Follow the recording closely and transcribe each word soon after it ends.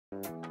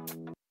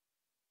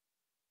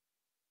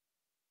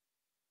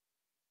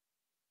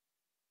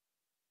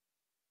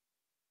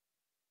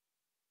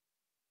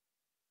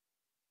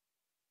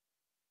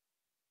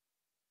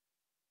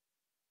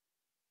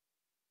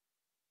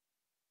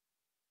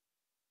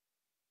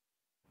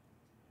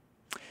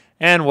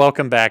And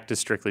welcome back to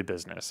Strictly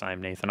Business.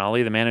 I'm Nathan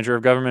Ollie, the Manager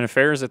of Government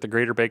Affairs at the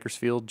Greater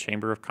Bakersfield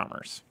Chamber of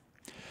Commerce.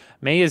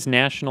 May is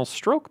National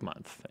Stroke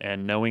Month,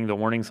 and knowing the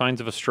warning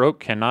signs of a stroke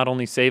can not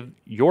only save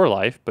your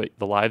life, but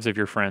the lives of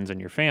your friends and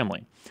your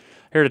family.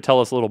 Here to tell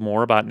us a little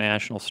more about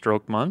National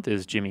Stroke Month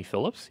is Jimmy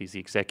Phillips. He's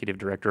the Executive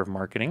Director of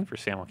Marketing for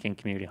San Joaquin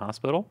Community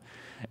Hospital,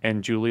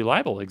 and Julie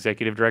Libel,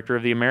 Executive Director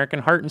of the American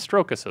Heart and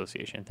Stroke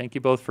Association. Thank you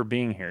both for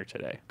being here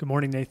today. Good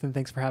morning, Nathan.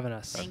 Thanks for having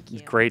us. Thank you.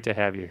 It's great to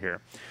have you here.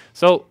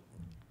 So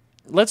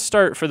let's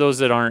start for those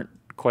that aren't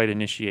quite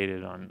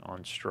initiated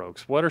on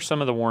strokes. What are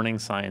some of the warning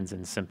signs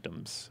and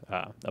symptoms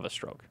of a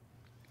stroke?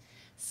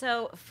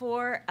 So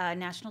for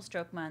National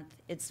Stroke Month,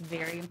 it's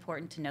very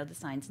important to know the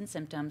signs and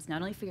symptoms,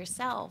 not only for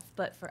yourself,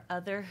 but for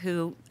other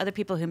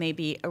people who may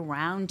be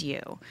around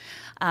you.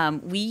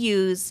 We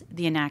use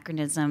the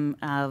anachronism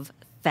of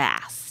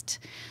FAST.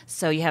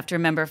 So you have to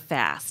remember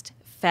FAST.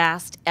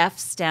 FAST, F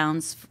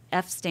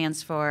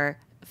stands for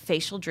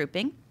facial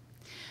drooping.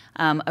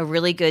 A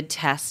really good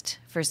test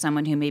for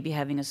someone who may be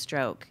having a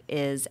stroke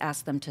is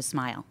ask them to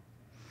smile.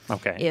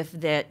 Okay. If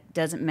that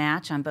doesn't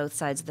match on both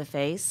sides of the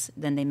face,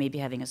 then they may be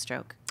having a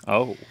stroke.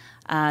 Oh.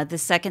 The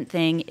second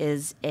thing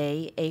is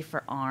A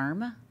for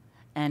arm.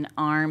 And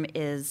arm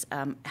is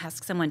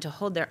ask someone to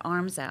hold their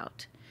arms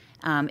out.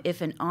 If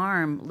an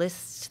arm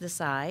lifts to the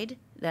side,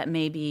 that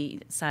may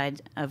be a sign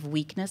of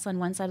weakness on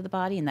one side of the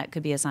body, and that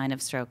could be a sign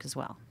of stroke as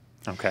well.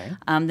 Okay.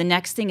 The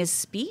next thing is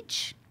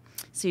speech.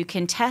 So you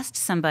can test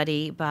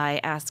somebody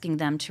by asking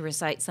them to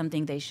recite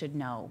something they should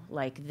know,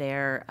 like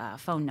their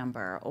phone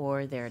number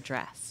or their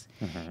address.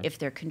 Mm-hmm. If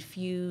they're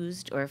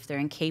confused or if they're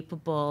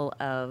incapable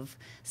of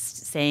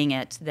saying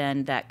it,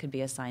 then that could be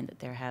a sign that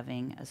they're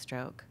having a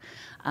stroke.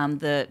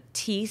 The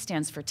T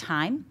stands for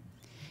time.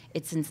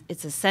 It's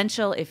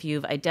essential if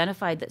you've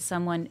identified that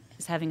someone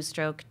is having a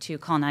stroke to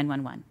call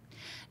 911,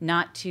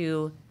 not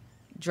to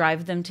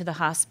drive them to the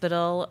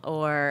hospital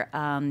or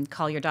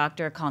call your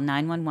doctor, call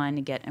 911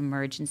 and get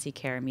emergency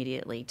care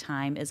immediately.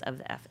 Time is of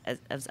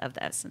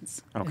the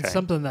essence. Okay. And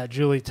something that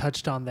Julie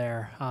touched on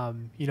there, a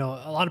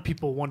lot of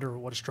people wonder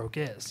what a stroke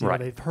is. Right.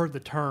 They've heard the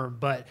term,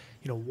 but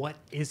what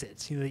is it?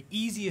 The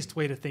easiest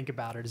way to think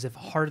about it is if a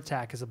heart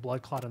attack is a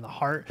blood clot in the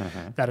heart,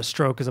 that a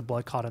stroke is a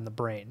blood clot in the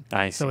brain.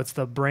 I see. So it's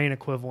the brain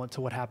equivalent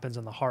to what happens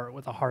in the heart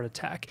with a heart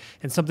attack.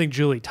 And something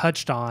Julie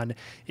touched on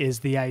is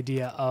the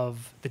idea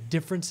of the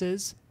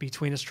differences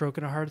between a stroke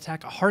and a heart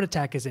attack. A heart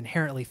attack is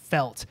inherently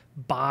felt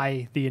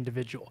by the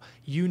individual.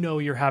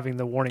 You're having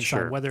the warning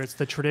Sure. sign, whether it's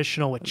the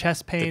traditional with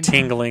chest pain, The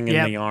tingling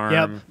in the arm.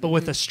 Yep. But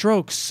with a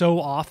stroke, so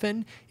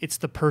often it's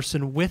the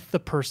person with the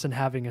person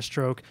having a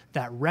stroke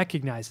that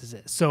recognizes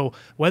it. So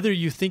whether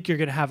you think you're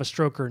going to have a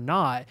stroke or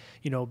not,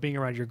 being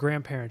around your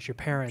grandparents, your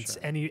parents,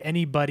 Sure.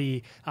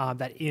 anybody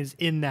that is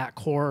in that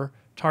core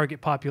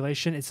target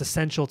population, it's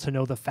essential to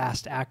know the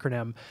FAST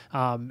acronym.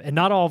 And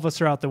not all of us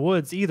are out the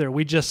woods either.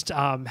 We just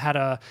had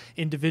a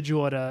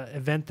individual at an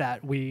event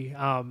that we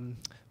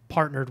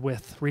partnered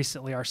with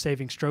recently, our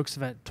Saving Strokes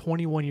event,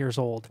 21 years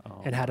old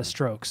and had a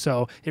stroke.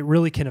 So it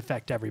really can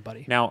affect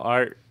everybody.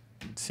 Now,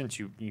 since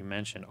you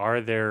mentioned,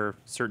 are there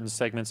certain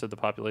segments of the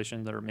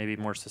population that are maybe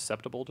more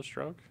susceptible to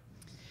stroke?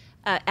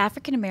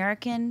 African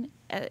American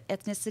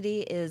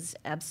ethnicity is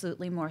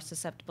absolutely more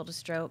susceptible to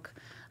stroke.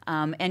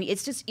 And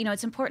it's just,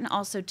 it's important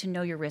also to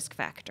know your risk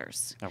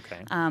factors.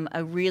 Okay.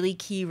 A really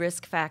key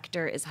risk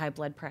factor is high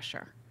blood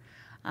pressure.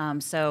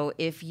 So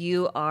if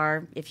you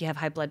have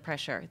high blood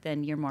pressure,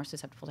 then you're more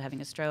susceptible to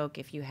having a stroke.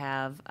 If you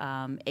have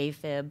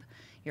AFib,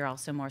 you're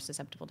also more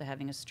susceptible to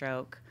having a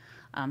stroke.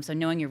 So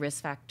knowing your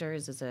risk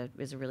factors is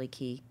a really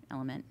key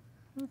element.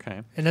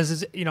 Okay. And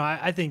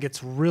I think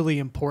it's really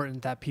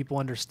important that people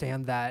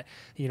understand that,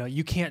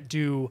 you can't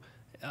do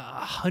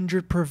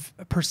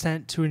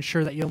 100% to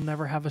ensure that you'll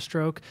never have a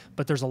stroke,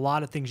 but there's a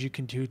lot of things you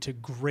can do to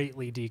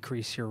greatly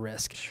decrease your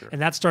risk. Sure.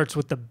 And that starts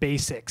with the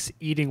basics: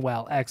 eating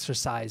well,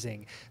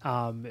 exercising,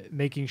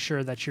 making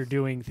sure that you're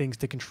doing things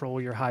to control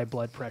your high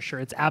blood pressure.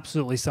 It's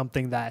absolutely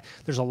something that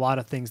there's a lot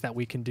of things that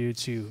we can do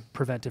to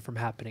prevent it from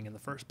happening in the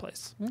first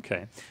place.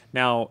 Okay.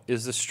 Now,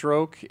 is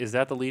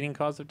that the leading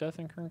cause of death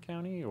in Kern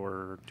County,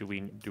 or do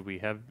we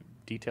have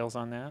details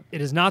on that? It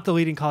is not the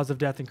leading cause of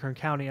death in Kern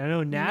County. I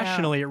know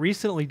nationally it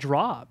recently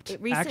dropped.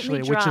 It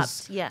recently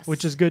dropped, yes.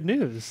 Which is good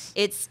news.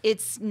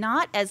 It's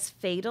not as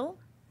fatal.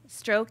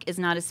 Stroke is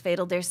not as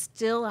fatal. There's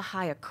still a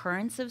high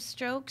occurrence of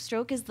stroke.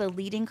 Stroke is the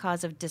leading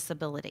cause of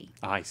disability.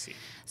 I see.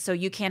 So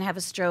you can have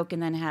a stroke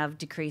and then have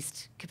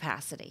decreased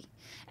capacity.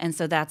 And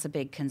so that's a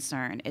big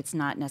concern. It's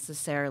not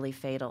necessarily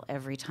fatal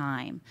every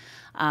time.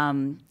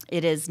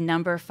 It is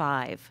number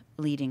 5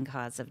 leading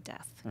cause of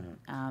death.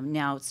 Mm-hmm.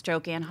 Now,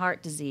 stroke and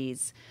heart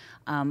disease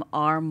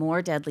are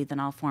more deadly than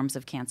all forms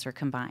of cancer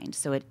combined.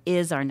 So it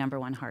is our number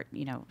 1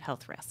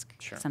 health risk.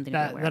 Sure. Something to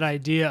be aware that of.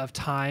 idea of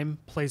time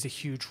plays a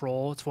huge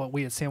role. It's what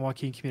we at San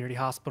Joaquin Community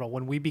Hospital,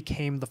 when we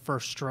became the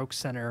first stroke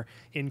center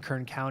in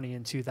Kern County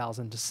in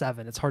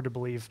 2007. It's hard to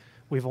believe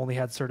we've only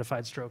had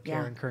certified stroke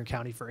care in Kern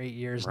County for 8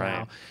 years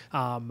Right.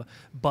 now.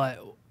 But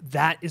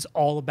that is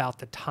all about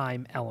the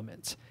time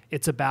element.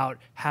 It's about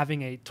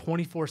having a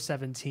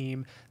 24/7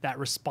 team that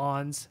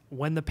responds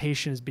when the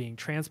patient is being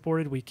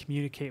transported. We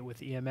communicate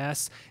with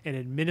EMS and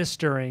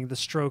administering the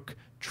stroke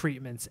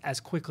treatments as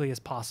quickly as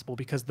possible,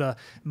 because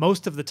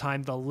most of the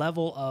time the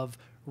level of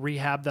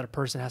rehab that a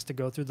person has to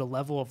go through, the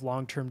level of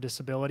long-term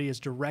disability, is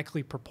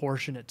directly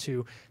proportionate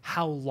to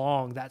how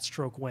long that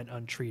stroke went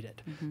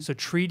untreated. So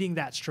treating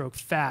that stroke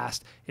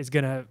fast is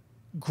going to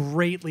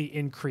greatly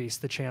increase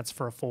the chance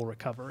for a full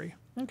recovery.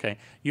 Okay.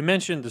 You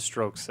mentioned the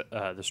stroke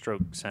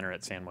center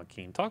at San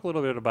Joaquin. Talk a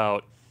little bit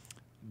about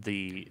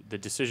the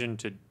decision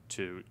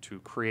to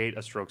create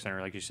a stroke center.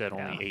 Like you said,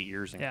 only 8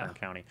 years in Kern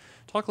County.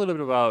 Talk a little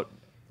bit about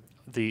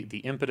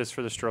the impetus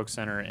for the stroke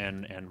center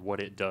and what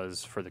it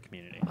does for the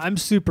community. I'm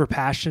super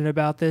passionate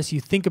about this.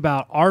 You think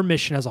about our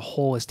mission as a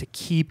whole is to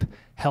keep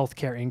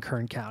healthcare in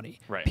Kern County.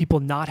 Right. People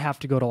not have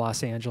to go to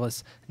Los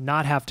Angeles,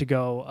 not have to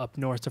go up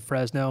north to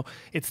Fresno.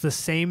 It's the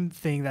same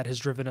thing that has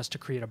driven us to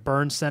create a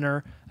burn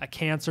center, a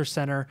cancer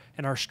center,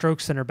 and our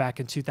stroke center back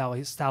in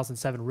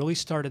 2007 really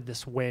started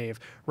this wave.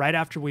 Right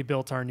after we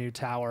built our new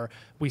tower,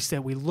 we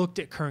looked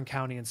at Kern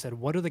County and said,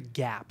 what are the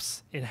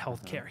gaps in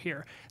healthcare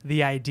here?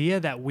 The idea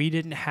that we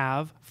didn't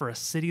have, for a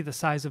city the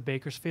size of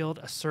Bakersfield,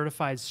 a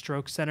certified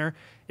stroke center,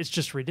 it's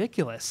just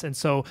ridiculous. And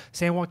so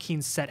San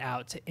Joaquin set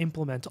out to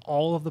implement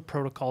all of the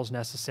protocols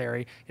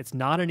necessary. It's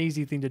not an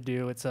easy thing to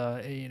do. It's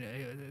a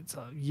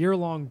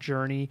year-long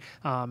journey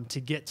to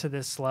get to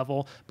this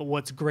level. But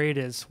what's great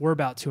is we're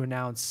about to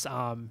announce,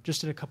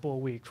 just in a couple of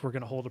weeks, we're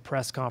going to hold a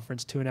press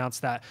conference to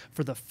announce that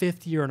for the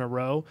 5th year in a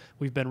row,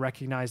 we've been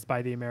recognized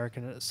by the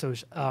American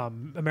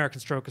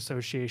Stroke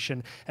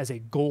Association as a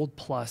Gold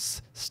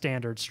Plus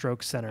standard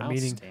stroke center,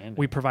 meaning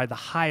we provide the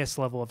highest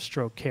level of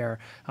stroke care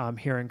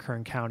here in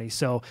Kern County.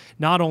 So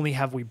not only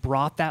have we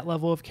brought that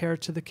level of care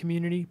to the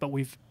community, but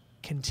we've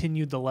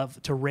continued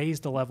to raise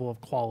the level of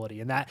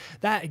quality. And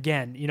that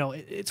again,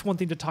 it's one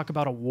thing to talk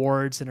about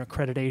awards and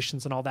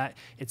accreditations and all that.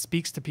 It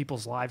speaks to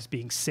people's lives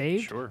being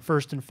saved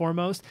first and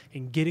foremost,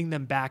 and getting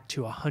them back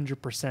to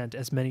 100%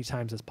 as many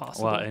times as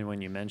possible. Well, and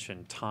when you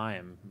mention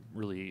time,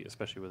 really,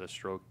 especially with a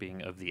stroke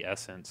being of the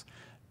essence,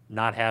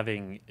 not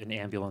having an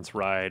ambulance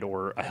ride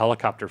or a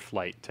helicopter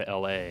flight to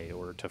LA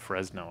or to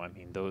Fresno, I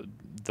mean,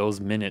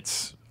 those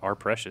minutes are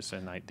precious,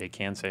 and they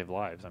can save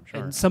lives, I'm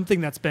sure. And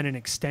something that's been an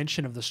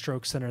extension of the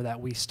stroke center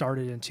that we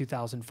started in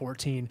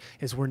 2014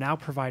 is we're now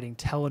providing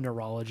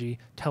teleneurology,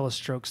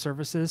 telestroke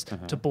services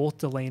to both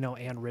Delano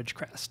and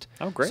Ridgecrest.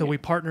 Oh, great. So we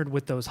partnered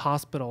with those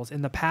hospitals.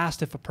 In the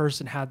past, if a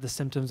person had the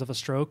symptoms of a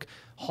stroke,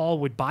 Hall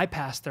would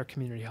bypass their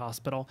community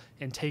hospital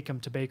and take them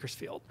to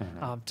Bakersfield,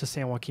 to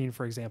San Joaquin,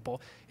 for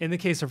example. In the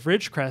case of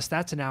Ridgecrest,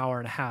 that's an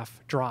 1.5-hour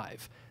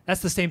drive.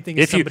 That's the same thing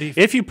as somebody.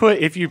 If you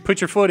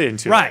put your foot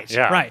into it.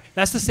 Right.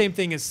 That's the same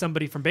thing as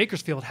somebody from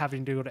Bakersfield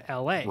having to go to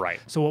LA.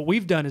 Right. So what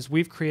we've done is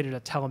we've created a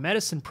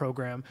telemedicine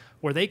program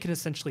where they can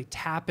essentially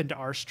tap into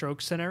our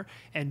stroke center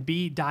and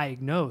be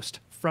diagnosed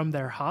from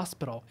their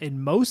hospital.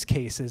 In most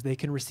cases, they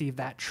can receive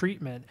that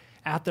treatment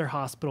at their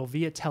hospital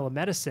via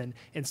telemedicine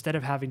instead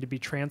of having to be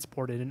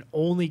transported, and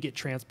only get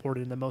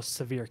transported in the most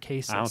severe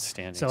cases.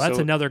 Outstanding. So that's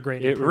another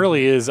great It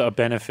really is a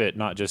benefit,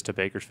 not just to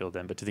Bakersfield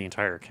then, but to the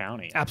entire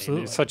county. Absolutely.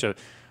 I mean, it's such a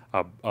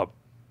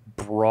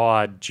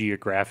broad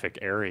geographic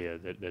area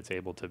that's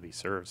able to be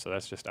served. So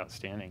that's just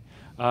outstanding.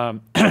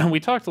 We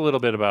talked a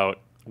little bit about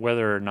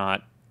whether or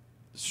not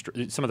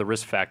some of the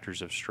risk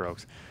factors of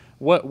strokes.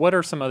 What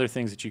are some other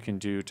things that you can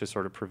do to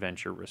sort of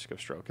prevent your risk of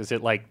stroke? Is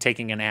it like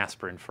taking an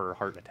aspirin for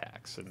heart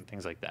attacks and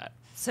things like that?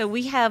 So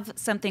we have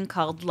something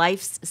called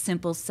Life's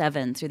Simple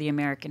 7 through the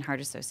American Heart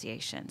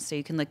Association. So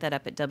you can look that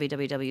up at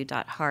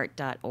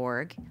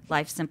www.heart.org,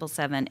 Life's Simple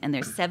 7, and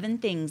there's 7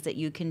 things that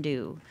you can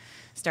do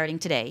starting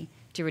today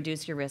to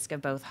reduce your risk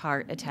of both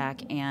heart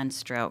attack and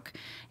stroke.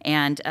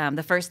 And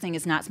the first thing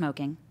is not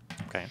smoking.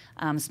 Okay.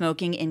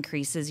 Smoking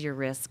increases your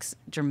risks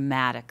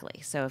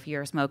dramatically. So if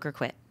you're a smoker,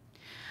 quit.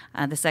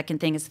 The second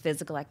thing is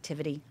physical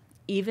activity.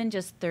 Even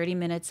just 30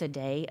 minutes a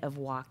day of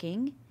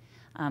walking,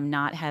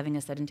 not having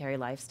a sedentary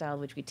lifestyle,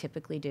 which we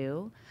typically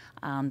do,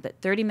 but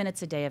 30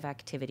 minutes a day of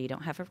activity. You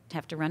don't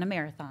have to run a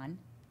marathon,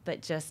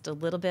 but just a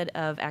little bit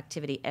of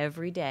activity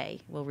every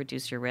day will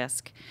reduce your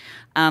risk.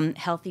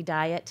 Healthy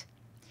diet,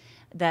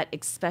 that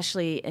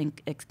especially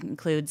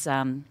includes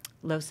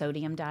low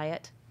sodium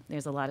diet.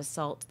 There's a lot of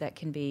salt that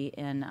can be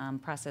in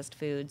processed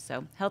foods.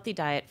 So healthy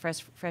diet,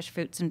 fresh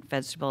fruits and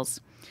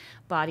vegetables,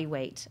 body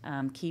weight,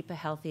 keep a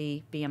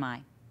healthy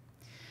BMI.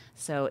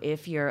 So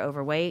if you're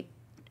overweight,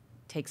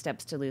 take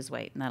steps to lose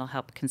weight, and that'll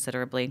help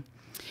considerably.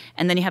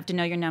 And then you have to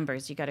know your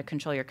numbers. You got to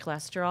control your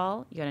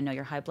cholesterol, you got to know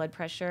your high blood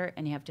pressure,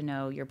 and you have to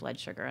know your blood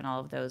sugar. And all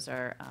of those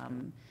are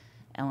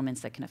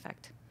elements that can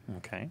affect.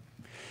 Okay.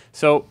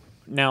 So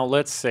now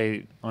let's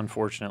say,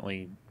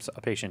 unfortunately,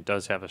 a patient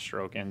does have a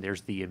stroke and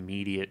there's the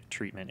immediate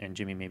treatment. And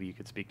Jimmy, maybe you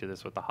could speak to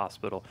this with the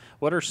hospital.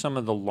 What are some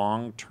of the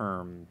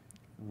long-term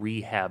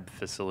rehab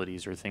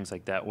facilities or things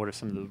like that? What are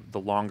some of the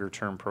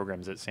longer-term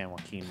programs that San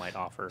Joaquin might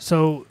offer?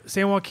 So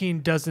San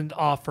Joaquin doesn't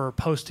offer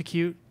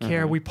post-acute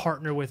care. We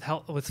partner with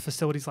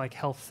facilities like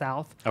Health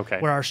South,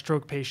 where our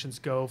stroke patients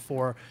go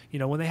for,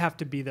 when they have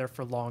to be there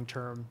for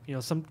long-term,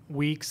 some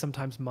weeks,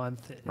 sometimes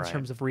months in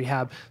terms of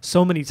rehab.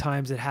 So many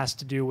times it has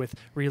to do with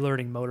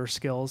relearning motor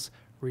skills,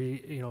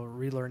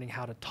 relearning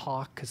how to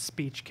talk, because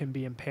speech can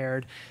be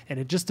impaired, and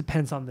it just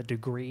depends on the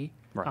degree,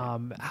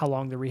 how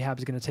long the rehab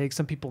is going to take.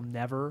 Some people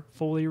never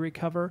fully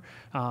recover,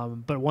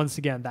 but once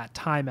again, that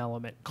time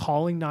element,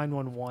 calling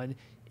 911,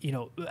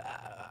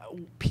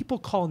 people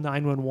call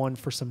 911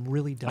 for some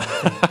really dumb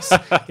things.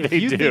 If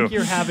you think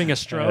you're having a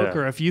stroke,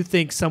 or if you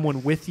think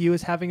someone with you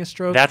is having a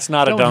stroke, that's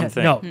not a dumb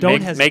thing. No,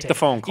 don't hesitate. Make the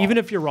phone call, even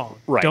if you're wrong.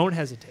 Don't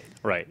hesitate.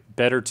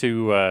 Better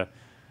to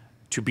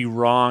be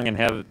wrong and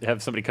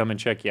have somebody come and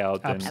check you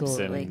out than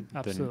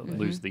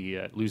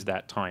lose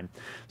that time.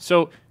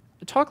 So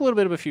talk a little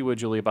bit, if you would,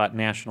 Julie, about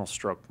National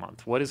Stroke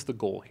Month. What is the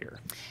goal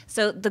here?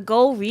 So the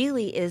goal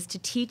really is to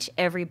teach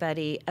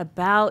everybody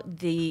about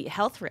the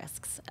health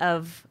risks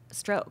of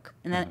stroke,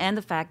 and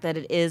the fact that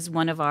it is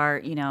one of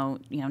our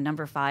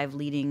number 5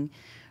 leading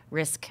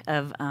risk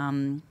of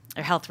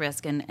or health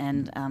risk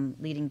and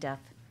leading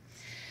death.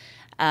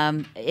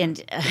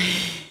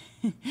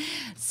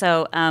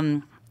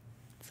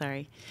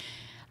 Sorry.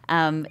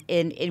 And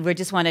we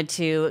just wanted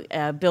to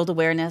build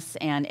awareness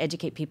and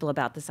educate people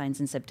about the signs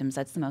and symptoms.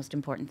 That's the most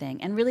important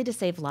thing. And really to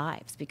save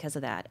lives because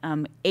of that.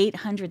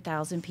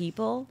 800,000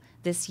 people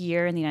this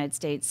year in the United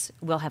States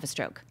will have a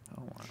stroke.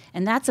 Oh, wow.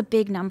 And that's a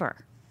big number.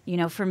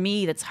 For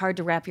me, that's hard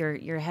to wrap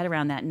your head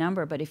around that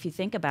number. But if you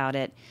think about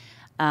it,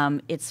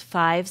 it's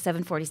 5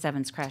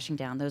 747s crashing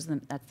down. That's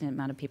the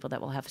amount of people that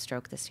will have a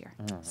stroke this year.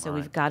 So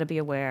we've got to be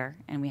aware,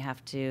 and we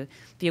have to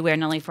be aware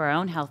not only for our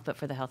own health, but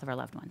for the health of our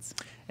loved ones.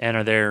 And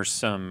are there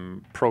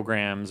some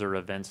programs or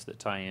events that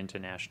tie into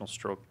National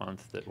Stroke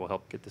Month that will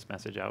help get this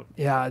message out?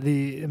 Yeah,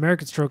 the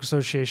American Stroke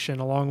Association,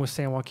 along with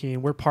San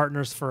Joaquin, we're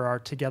partners for our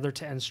Together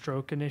to End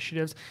Stroke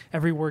initiatives.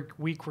 Every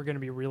week we're going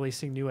to be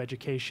releasing new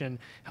education,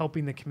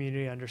 helping the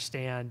community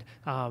understand,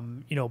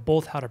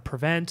 both how to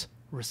prevent,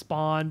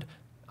 respond,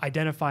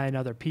 identify in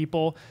other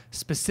people.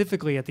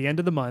 Specifically at the end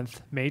of the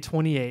month, May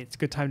 28th, it's a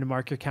good time to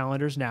mark your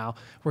calendars now.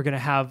 We're going to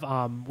have,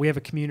 we have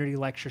a community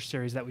lecture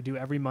series that we do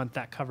every month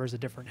that covers a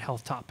different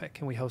health topic,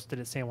 and we host it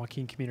at San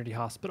Joaquin Community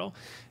Hospital.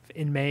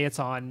 In May, it's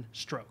on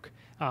stroke.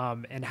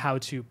 And how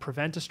to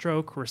prevent a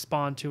stroke,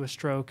 respond to a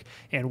stroke,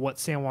 and what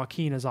San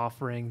Joaquin is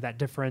offering that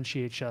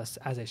differentiates us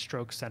as a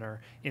stroke center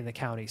in the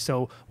county.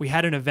 So we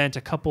had an event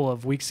a couple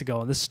of weeks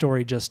ago, and this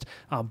story just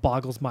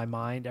boggles my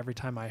mind every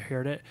time I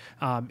heard it,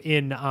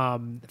 in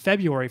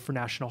February for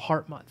National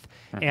Heart Month.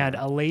 And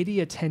a lady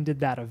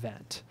attended that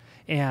event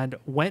and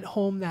went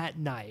home that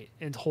night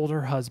and told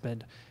her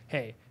husband,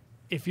 hey,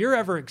 if you're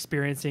ever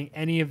experiencing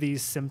any of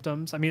these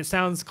symptoms, I mean, it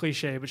sounds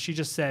cliche, but she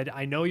just said,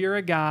 I know you're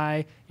a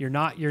guy. You're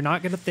not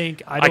going to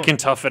think I can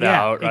tough it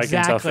out. Exactly.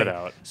 I can tough it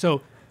out.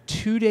 So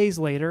 2 days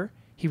later,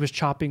 he was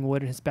chopping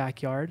wood in his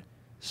backyard,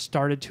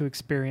 started to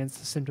experience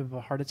the symptom of a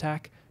heart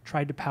attack,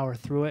 tried to power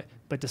through it,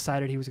 but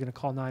decided he was going to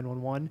call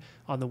 911.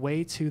 On the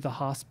way to the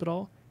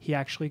hospital, he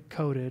actually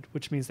coded,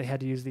 which means they had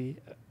to use the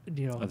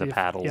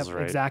paddles,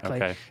 right? Exactly.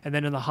 Okay. And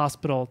then in the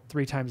hospital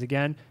 3 times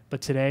again.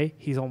 But today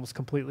he's almost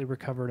completely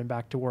recovered and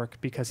back to work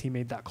because he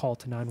made that call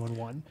to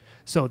 911.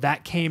 So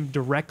that came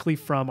directly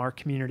from our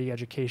community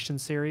education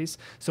series.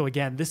 So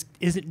again, this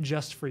isn't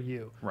just for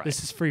you. Right.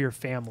 This is for your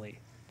family.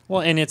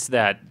 Well, and it's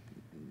that,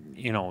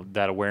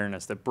 that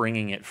awareness, that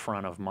bringing it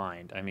front of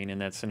mind. I mean, in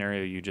that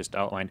scenario you just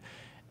outlined,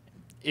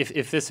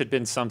 if this had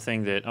been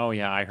something that, oh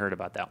yeah, I heard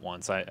about that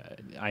once. I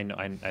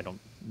don't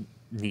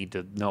need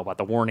to know about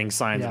the warning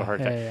signs of a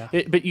heart attack.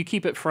 But you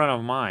keep it front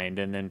of mind,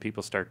 and then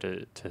people start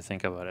to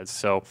think about it.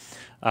 So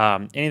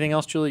anything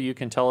else, Julie, you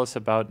can tell us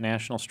about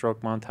National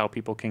Stroke Month, how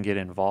people can get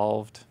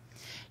involved?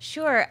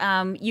 Sure.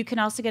 You can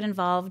also get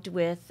involved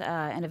with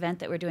an event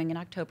that we're doing in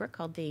October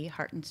called the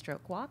Heart and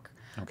Stroke Walk.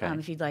 Okay.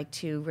 If you'd like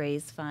to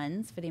raise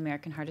funds for the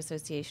American Heart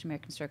Association,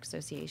 American Stroke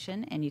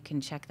Association, and you can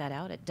check that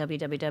out at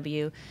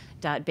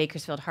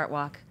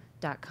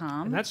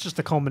www.bakersfieldheartwalk.com. And that's just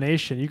a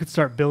culmination. You could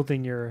start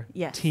building your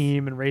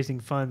team and raising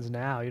funds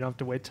now. You don't have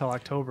to wait till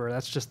October.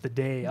 That's just the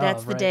day of,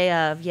 That's the day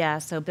of, yeah.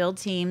 So build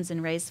teams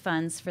and raise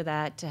funds for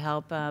that to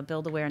help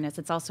build awareness.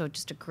 It's also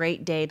just a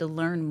great day to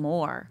learn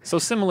more. So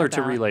similar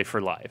to Relay for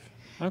Life.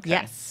 Okay.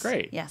 Yes.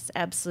 Great. Yes,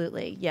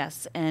 absolutely.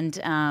 Yes.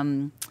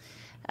 And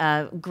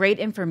great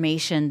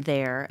information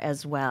there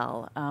as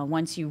well.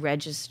 Once you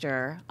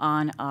register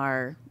on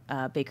our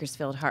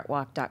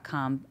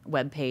bakersfieldheartwalk.com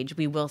webpage,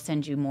 we will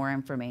send you more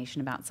information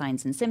about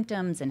signs and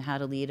symptoms and how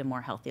to lead a more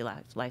healthy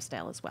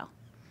lifestyle as well.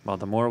 Well,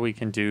 the more we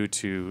can do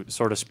to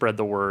sort of spread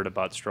the word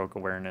about stroke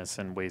awareness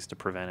and ways to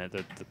prevent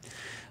it,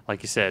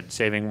 like you said,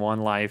 saving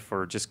one life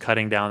or just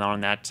cutting down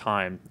on that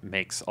time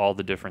makes all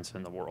the difference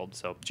in the world.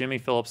 So Jimmy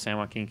Phillips, San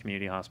Joaquin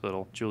Community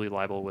Hospital, Julie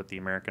Libel with the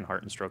American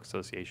Heart and Stroke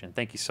Association,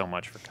 thank you so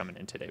much for coming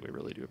in today. We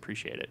really do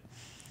appreciate it.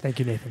 Thank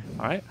you, Nathan.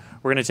 All right.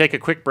 We're going to take a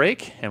quick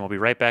break, and we'll be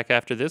right back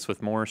after this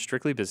with more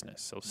Strictly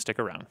Business. So stick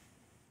around.